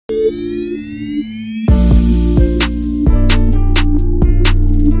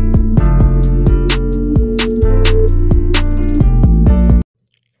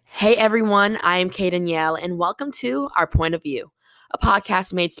everyone, I am Kate Danielle, and welcome to Our Point of View, a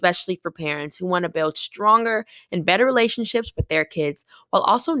podcast made specially for parents who want to build stronger and better relationships with their kids while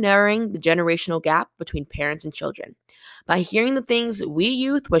also narrowing the generational gap between parents and children by hearing the things we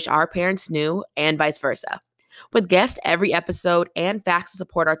youth wish our parents knew and vice versa. With guests every episode and facts to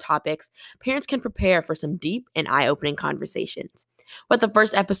support our topics, parents can prepare for some deep and eye-opening conversations. With the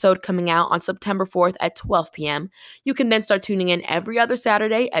first episode coming out on September 4th at 12 p.m., you can then start tuning in every other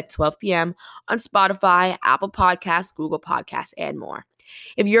Saturday at 12 p.m. on Spotify, Apple Podcasts, Google Podcasts, and more.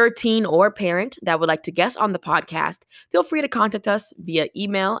 If you're a teen or a parent that would like to guest on the podcast, feel free to contact us via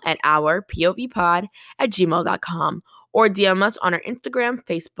email at ourpovpod@gmail.com or DM us on our Instagram,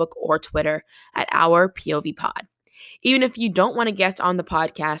 Facebook, or Twitter at ourpovpod. Even if you don't want to guest on the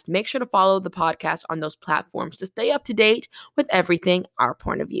podcast, make sure to follow the podcast on those platforms to stay up to date with everything Our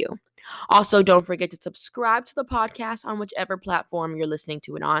Point of View. Also, don't forget to subscribe to the podcast on whichever platform you're listening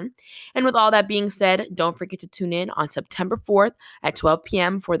to it on. And with all that being said, don't forget to tune in on September 4th at 12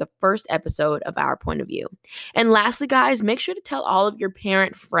 p.m. for the first episode of Our Point of View. And lastly, guys, make sure to tell all of your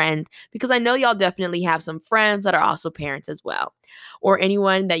parent friends, because I know y'all definitely have some friends that are also parents as well, or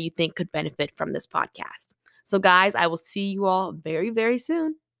anyone that you think could benefit from this podcast. So guys, I will see you all very, very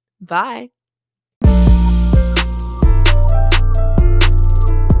soon. Bye.